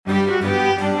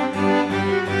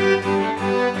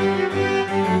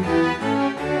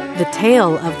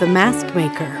Tale of the Mask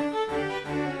Maker.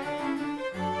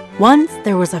 Once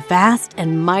there was a vast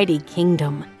and mighty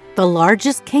kingdom, the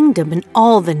largest kingdom in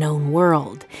all the known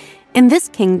world. In this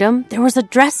kingdom, there was a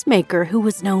dressmaker who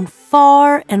was known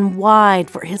far and wide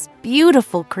for his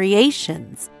beautiful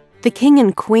creations. The king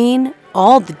and queen,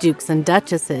 all the dukes and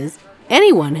duchesses,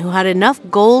 anyone who had enough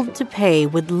gold to pay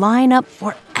would line up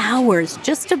for hours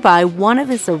just to buy one of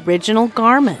his original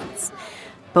garments.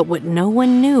 But what no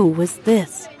one knew was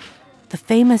this: the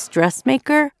famous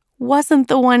dressmaker wasn't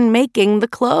the one making the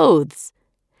clothes.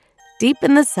 Deep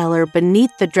in the cellar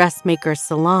beneath the dressmaker's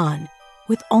salon,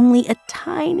 with only a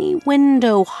tiny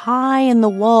window high in the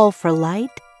wall for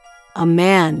light, a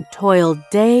man toiled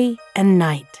day and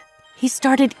night. He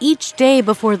started each day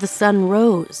before the sun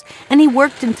rose, and he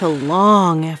worked until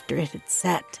long after it had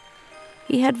set.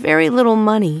 He had very little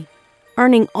money,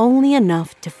 earning only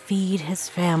enough to feed his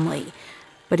family,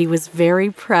 but he was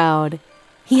very proud.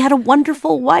 He had a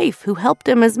wonderful wife who helped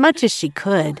him as much as she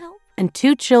could, and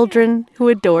 2 children who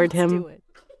adored him.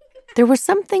 There was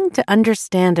something to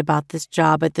understand about this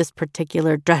job at this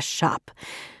particular dress shop.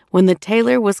 When the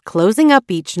tailor was closing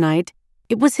up each night,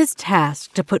 it was his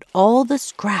task to put all the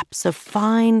scraps of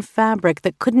fine fabric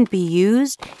that couldn't be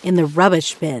used in the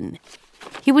rubbish bin.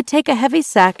 He would take a heavy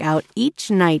sack out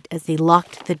each night as he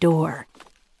locked the door.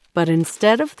 But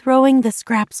instead of throwing the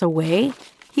scraps away,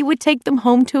 he would take them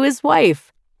home to his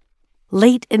wife.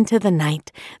 Late into the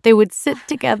night, they would sit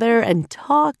together and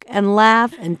talk and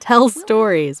laugh and tell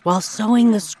stories while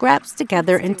sewing the scraps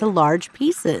together into large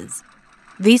pieces.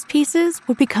 These pieces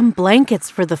would become blankets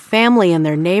for the family and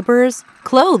their neighbors,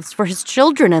 clothes for his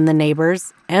children and the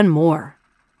neighbors, and more.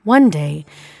 One day,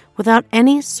 without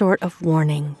any sort of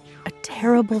warning, a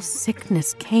terrible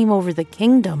sickness came over the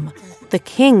kingdom. The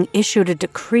king issued a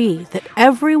decree that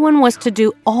everyone was to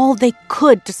do all they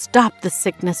could to stop the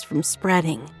sickness from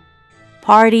spreading.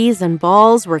 Parties and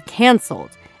balls were canceled,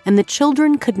 and the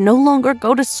children could no longer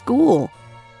go to school.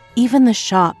 Even the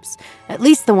shops, at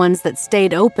least the ones that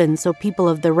stayed open so people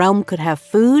of the realm could have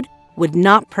food, would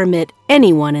not permit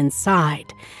anyone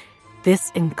inside.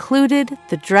 This included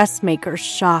the dressmaker's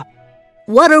shop.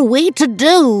 "What are we to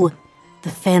do?"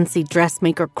 the fancy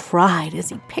dressmaker cried as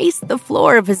he paced the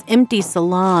floor of his empty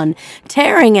salon,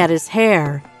 tearing at his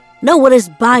hair. "No one is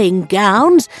buying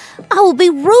gowns. I will be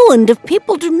ruined if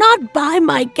people do not buy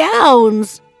my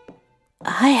gowns."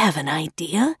 "I have an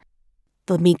idea,"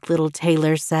 the meek little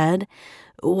tailor said.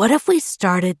 "What if we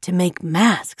started to make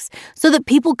masks so that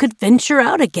people could venture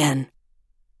out again?"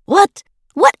 What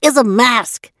is a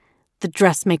mask?" the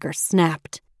dressmaker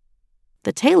snapped.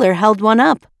 The tailor held one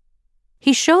up.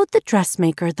 He showed the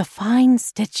dressmaker the fine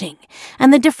stitching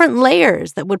and the different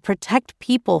layers that would protect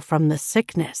people from the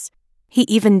sickness. He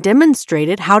even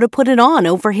demonstrated how to put it on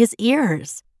over his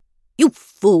ears. "You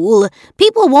fool!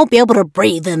 People won't be able to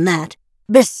breathe in that.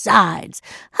 Besides,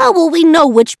 how will we know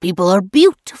which people are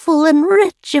beautiful and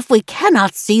rich if we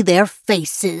cannot see their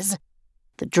faces?"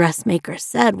 the dressmaker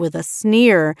said with a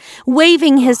sneer,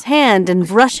 waving his hand and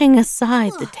brushing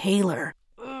aside the tailor.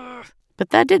 But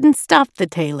that didn't stop the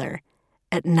tailor.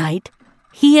 At night,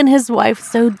 he and his wife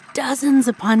sewed dozens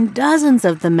upon dozens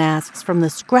of the masks from the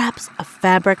scraps of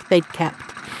fabric they'd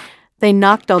kept. They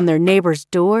knocked on their neighbors'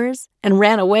 doors and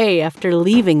ran away after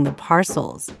leaving the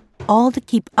parcels, all to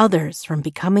keep others from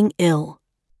becoming ill.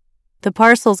 The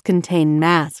parcels contained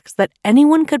masks that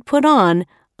anyone could put on,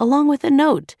 along with a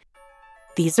note.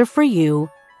 "These are for you.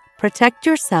 Protect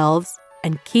yourselves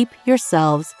and keep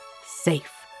yourselves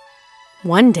safe."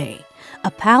 One day,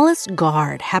 a palace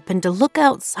guard happened to look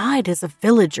outside as a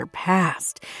villager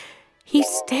passed. He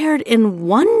stared in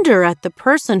wonder at the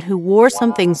person who wore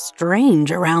something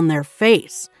strange around their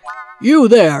face. "You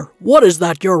there, what is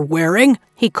that you're wearing?"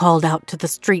 he called out to the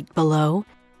street below.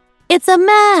 "It's a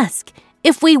mask.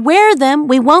 If we wear them,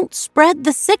 we won't spread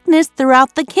the sickness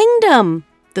throughout the kingdom,"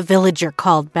 the villager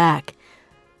called back.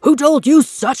 "Who told you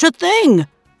such a thing?"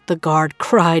 the guard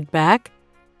cried back.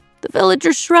 The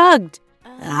villager shrugged.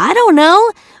 "I don't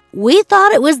know. We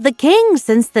thought it was the king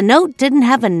since the note didn't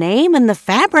have a name and the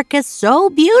fabric is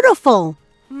so beautiful."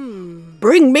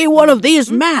 "Bring me one of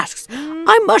these masks.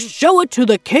 I must show it to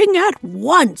the king at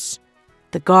once,"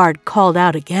 the guard called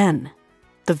out again.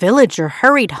 The villager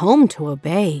hurried home to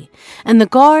obey, and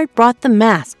the guard brought the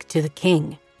mask to the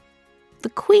king. The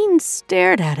queen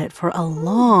stared at it for a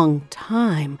long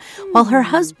time while her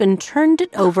husband turned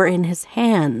it over in his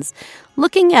hands,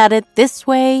 looking at it this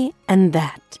way and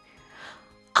that.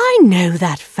 "I know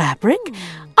that fabric.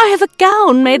 I have a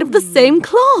gown made of the same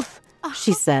cloth,"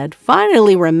 she said,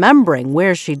 finally remembering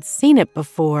where she'd seen it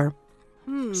before.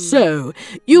 So,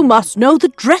 you must know the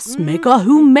dressmaker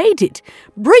who made it.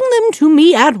 Bring them to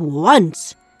me at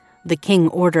once, the king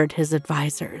ordered his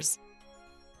advisors.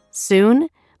 Soon,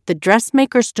 the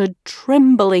dressmaker stood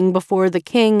trembling before the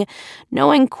king,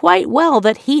 knowing quite well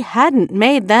that he hadn't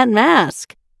made that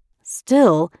mask.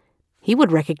 Still, he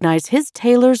would recognize his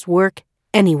tailor's work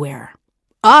anywhere.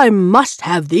 I must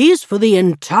have these for the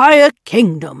entire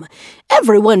kingdom.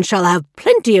 Everyone shall have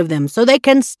plenty of them so they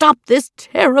can stop this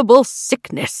terrible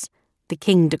sickness, the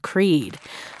king decreed.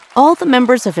 All the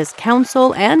members of his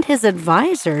council and his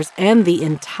advisors and the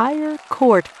entire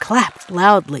court clapped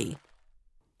loudly.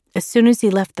 As soon as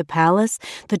he left the palace,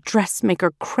 the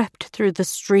dressmaker crept through the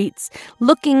streets,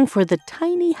 looking for the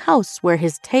tiny house where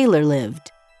his tailor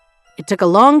lived. It took a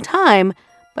long time,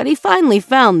 but he finally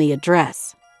found the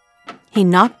address. He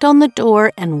knocked on the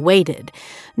door and waited,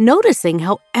 noticing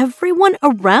how everyone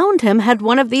around him had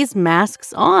one of these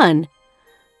masks on.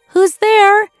 "Who's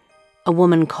there?" a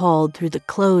woman called through the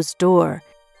closed door.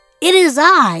 "It is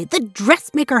I, the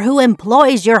dressmaker who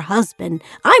employs your husband.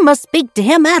 I must speak to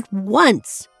him at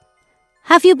once."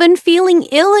 "Have you been feeling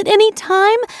ill at any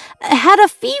time? Had a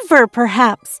fever,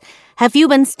 perhaps? Have you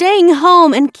been staying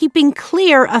home and keeping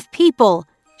clear of people?"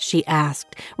 she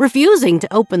asked, refusing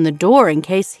to open the door in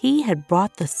case he had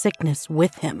brought the sickness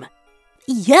with him.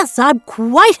 "Yes, I'm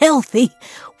quite healthy.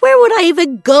 Where would I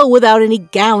even go without any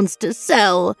gowns to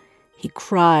sell?" he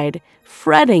cried,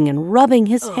 fretting and rubbing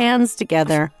his hands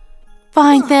together.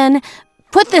 "Fine then,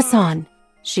 put this on,"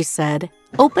 she said,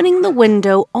 opening the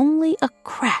window only a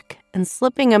crack and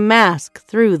slipping a mask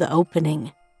through the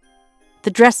opening.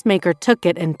 The dressmaker took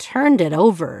it and turned it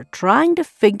over, trying to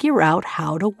figure out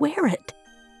how to wear it.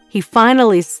 He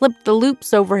finally slipped the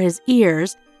loops over his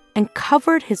ears and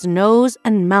covered his nose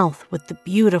and mouth with the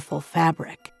beautiful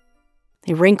fabric.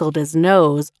 He wrinkled his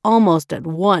nose almost at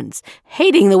once,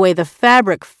 hating the way the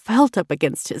fabric felt up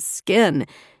against his skin.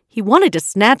 He wanted to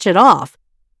snatch it off,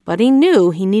 but he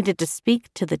knew he needed to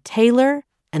speak to the tailor,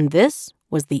 and this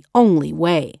was the only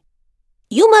way.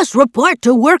 "You must report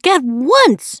to work at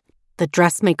once," the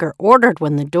dressmaker ordered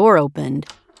when the door opened.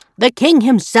 "The king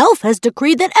himself has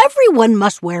decreed that everyone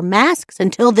must wear masks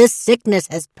until this sickness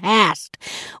has passed.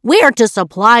 We are to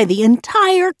supply the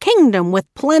entire kingdom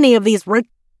with plenty of these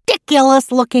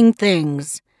ridiculous-looking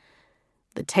things."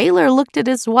 The tailor looked at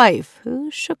his wife, who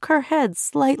shook her head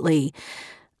slightly.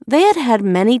 They had had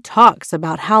many talks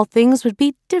about how things would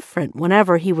be different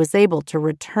whenever he was able to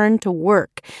return to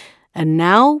work, and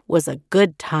now was a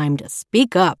good time to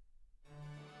speak up.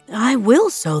 "I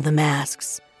will sew the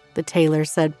masks," the tailor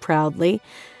said proudly,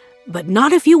 "but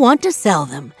not if you want to sell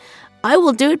them. I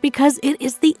will do it because it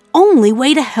is the only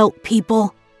way to help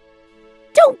people."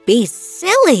 "Don't be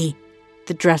silly,"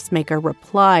 the dressmaker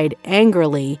replied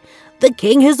angrily. "The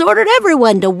king has ordered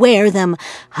everyone to wear them.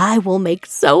 I will make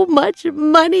so much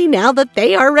money now that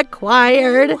they are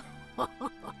required."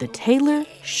 The tailor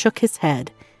shook his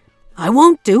head. "I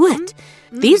won't do it.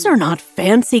 These are not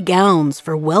fancy gowns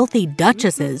for wealthy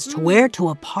duchesses to wear to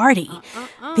a party.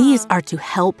 These are to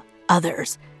help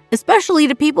others, especially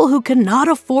to people who cannot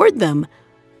afford them.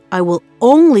 I will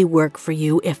only work for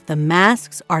you if the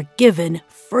masks are given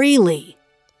freely."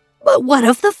 "But what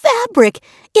of the fabric?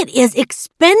 It is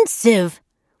expensive."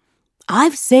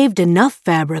 "I've saved enough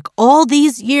fabric all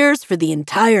these years for the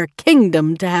entire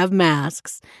kingdom to have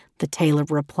masks," the tailor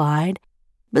replied.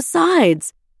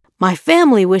 "Besides, my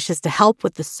family wishes to help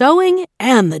with the sewing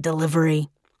and the delivery."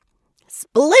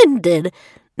 "Splendid!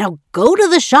 Now go to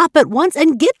the shop at once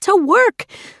and get to work.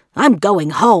 I'm going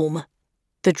home,"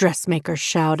 the dressmaker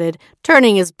shouted,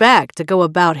 turning his back to go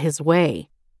about his way.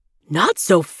 "Not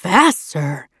so fast,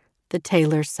 sir," the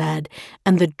tailor said,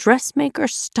 and the dressmaker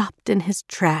stopped in his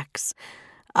tracks.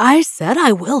 "I said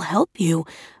I will help you,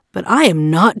 but I am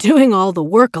not doing all the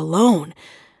work alone.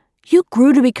 You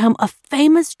grew to become a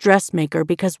famous dressmaker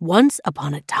because once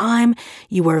upon a time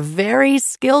you were very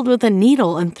skilled with a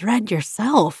needle and thread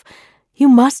yourself. You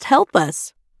must help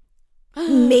us."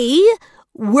 "Me?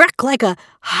 Work like a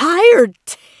hired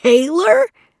tailor?"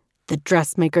 the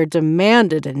dressmaker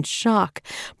demanded in shock,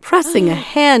 pressing a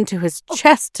hand to his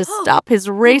chest to stop his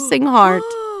racing heart.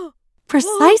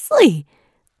 "Precisely,"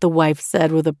 the wife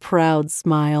said with a proud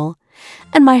smile.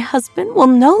 "And my husband will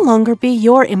no longer be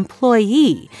your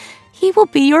employee. He will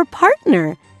be your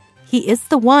partner. He is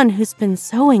the one who's been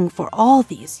sewing for all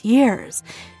these years.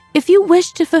 If you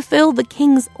wish to fulfill the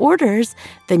king's orders,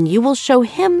 then you will show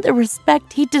him the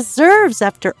respect he deserves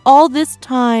after all this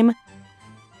time."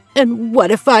 "And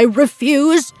what if I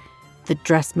refuse?" the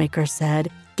dressmaker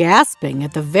said, gasping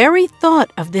at the very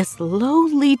thought of this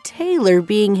lowly tailor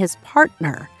being his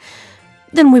partner.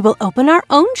 "Then we will open our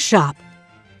own shop,"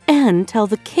 and tell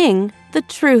the king the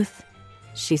truth,"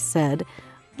 she said,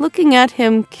 looking at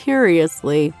him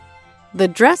curiously. The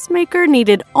dressmaker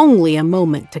needed only a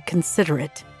moment to consider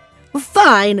it.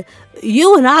 "Fine,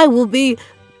 you and I will be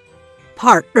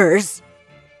partners."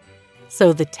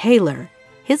 So the tailor,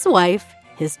 his wife,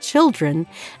 his children,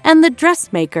 and the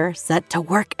dressmaker set to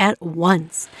work at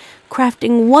once,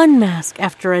 crafting one mask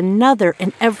after another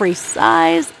in every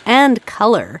size and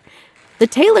color. The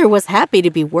tailor was happy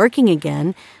to be working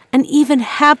again, and even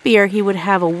happier he would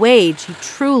have a wage he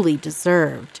truly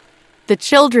deserved. The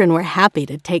children were happy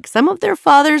to take some of their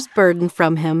father's burden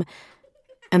from him,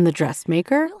 and the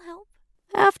dressmaker,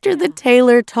 after the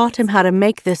tailor taught him how to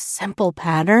make this simple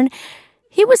pattern,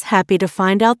 he was happy to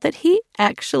find out that he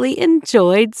actually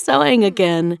enjoyed sewing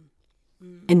again.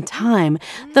 In time,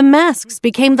 the masks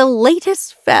became the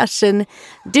latest fashion,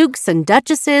 dukes and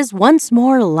duchesses once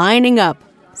more lining up,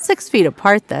 6 feet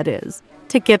apart that is,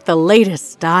 to get the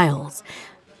latest styles.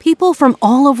 People from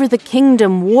all over the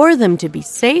kingdom wore them to be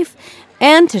safe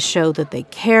and to show that they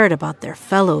cared about their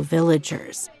fellow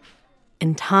villagers.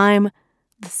 In time,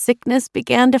 the sickness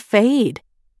began to fade,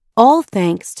 all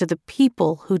thanks to the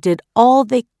people who did all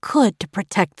they could to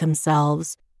protect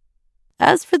themselves.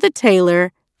 As for the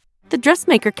tailor, the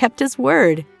dressmaker kept his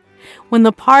word. When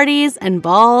the parties and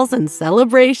balls and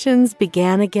celebrations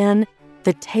began again,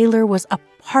 the tailor was a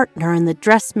partner in the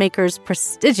dressmaker's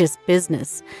prestigious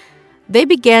business. They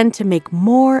began to make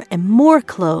more and more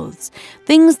clothes,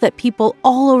 things that people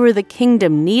all over the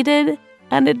kingdom needed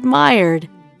and admired.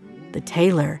 The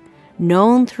tailor,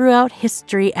 known throughout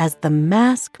history as the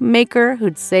mask maker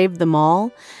who'd saved them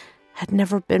all, had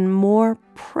never been more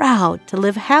proud to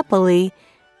live happily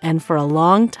and for a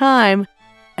long time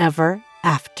ever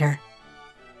after.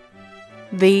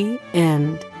 The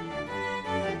end.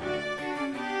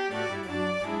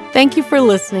 Thank you for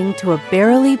listening to a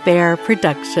Barely Bear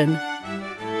production.